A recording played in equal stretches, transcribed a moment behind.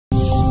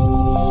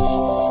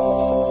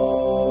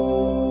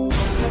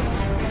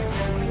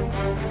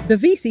The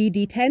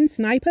VCD10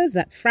 snipers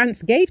that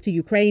France gave to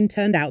Ukraine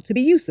turned out to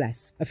be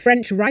useless. A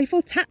French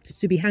rifle tapped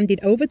to be handed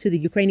over to the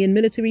Ukrainian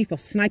military for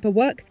sniper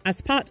work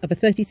as part of a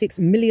 $36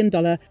 million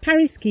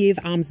Paris-Kyiv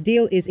arms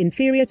deal is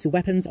inferior to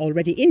weapons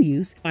already in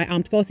use by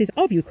armed forces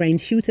of Ukraine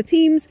shooter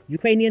teams,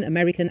 Ukrainian,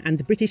 American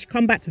and British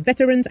combat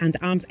veterans and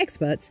arms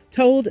experts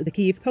told the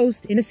Kyiv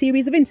Post in a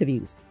series of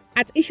interviews.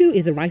 At issue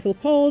is a rifle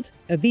called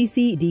a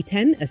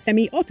VCD10, a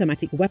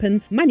semi-automatic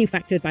weapon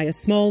manufactured by a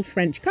small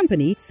French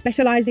company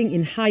specializing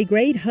in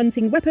high-grade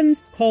hunting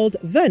weapons called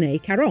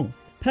Verney-Carron.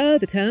 Per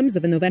the terms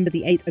of a November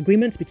 8th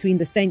agreement between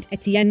the Saint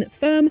Etienne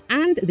firm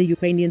and the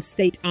Ukrainian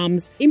state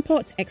arms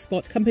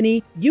import-export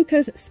company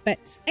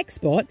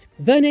Ukrspetseksport,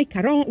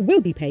 Verney-Carron will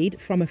be paid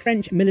from a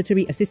French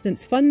military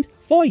assistance fund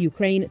for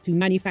Ukraine to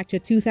manufacture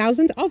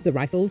 2,000 of the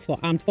rifles for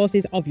armed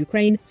forces of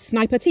Ukraine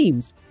sniper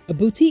teams. A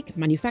boutique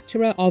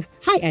manufacturer of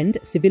high-end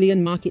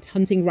civilian market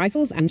hunting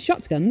rifles and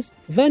shotguns,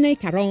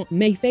 Verney-Carron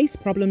may face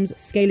problems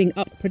scaling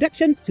up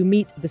production to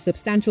meet the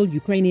substantial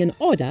Ukrainian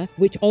order,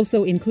 which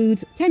also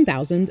includes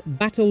 10,000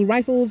 battle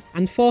rifles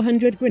and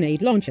 400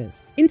 grenade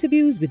launchers.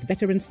 Interviews with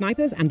veteran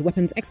snipers and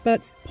weapons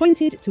experts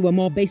pointed to a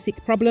more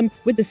basic problem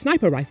with the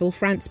sniper rifle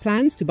France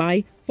plans to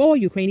buy for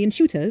Ukrainian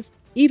shooters,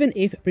 even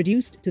if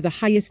produced to the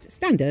highest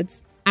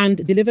standards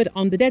and delivered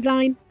on the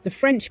deadline. The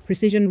French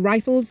precision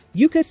rifles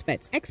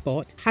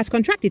Ukrspetseksport has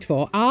contracted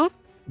for are,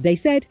 they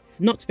said,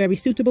 not very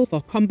suitable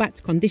for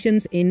combat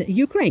conditions in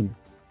Ukraine.